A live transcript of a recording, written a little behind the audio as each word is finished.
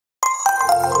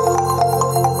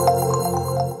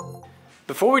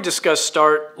Before we discuss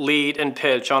start, lead, and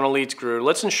pitch on a lead screw,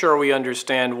 let's ensure we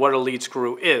understand what a lead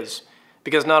screw is,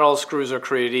 because not all screws are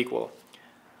created equal.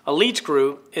 A lead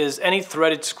screw is any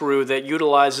threaded screw that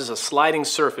utilizes a sliding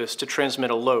surface to transmit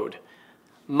a load.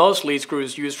 Most lead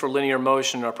screws used for linear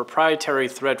motion are proprietary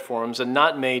thread forms and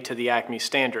not made to the Acme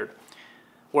standard.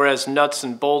 Whereas nuts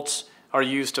and bolts are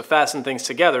used to fasten things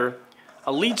together,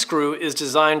 a lead screw is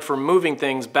designed for moving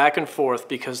things back and forth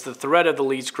because the thread of the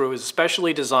lead screw is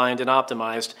specially designed and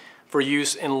optimized for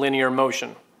use in linear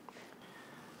motion.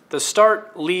 The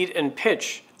start, lead, and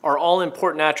pitch are all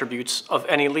important attributes of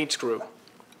any lead screw.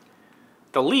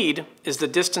 The lead is the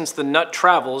distance the nut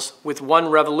travels with one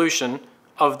revolution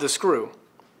of the screw.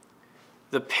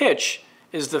 The pitch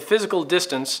is the physical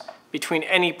distance between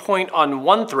any point on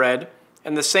one thread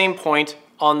and the same point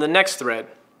on the next thread.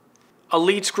 A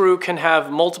lead screw can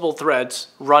have multiple threads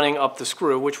running up the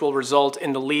screw, which will result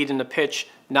in the lead and the pitch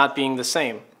not being the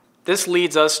same. This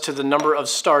leads us to the number of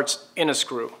starts in a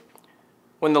screw.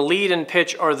 When the lead and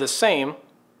pitch are the same,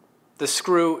 the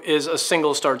screw is a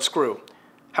single start screw.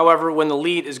 However, when the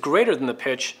lead is greater than the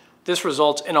pitch, this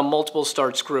results in a multiple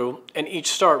start screw, and each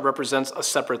start represents a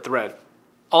separate thread.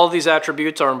 All of these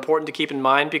attributes are important to keep in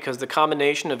mind because the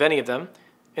combination of any of them,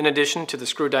 in addition to the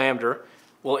screw diameter,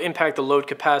 will impact the load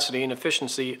capacity and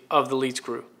efficiency of the lead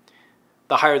screw.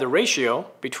 The higher the ratio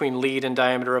between lead and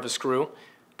diameter of a screw,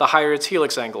 the higher its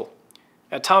helix angle.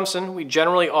 At Thomson, we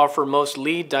generally offer most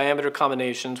lead diameter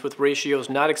combinations with ratios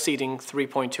not exceeding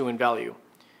 3.2 in value.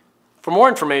 For more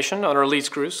information on our lead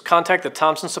screws, contact the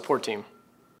Thomson support team.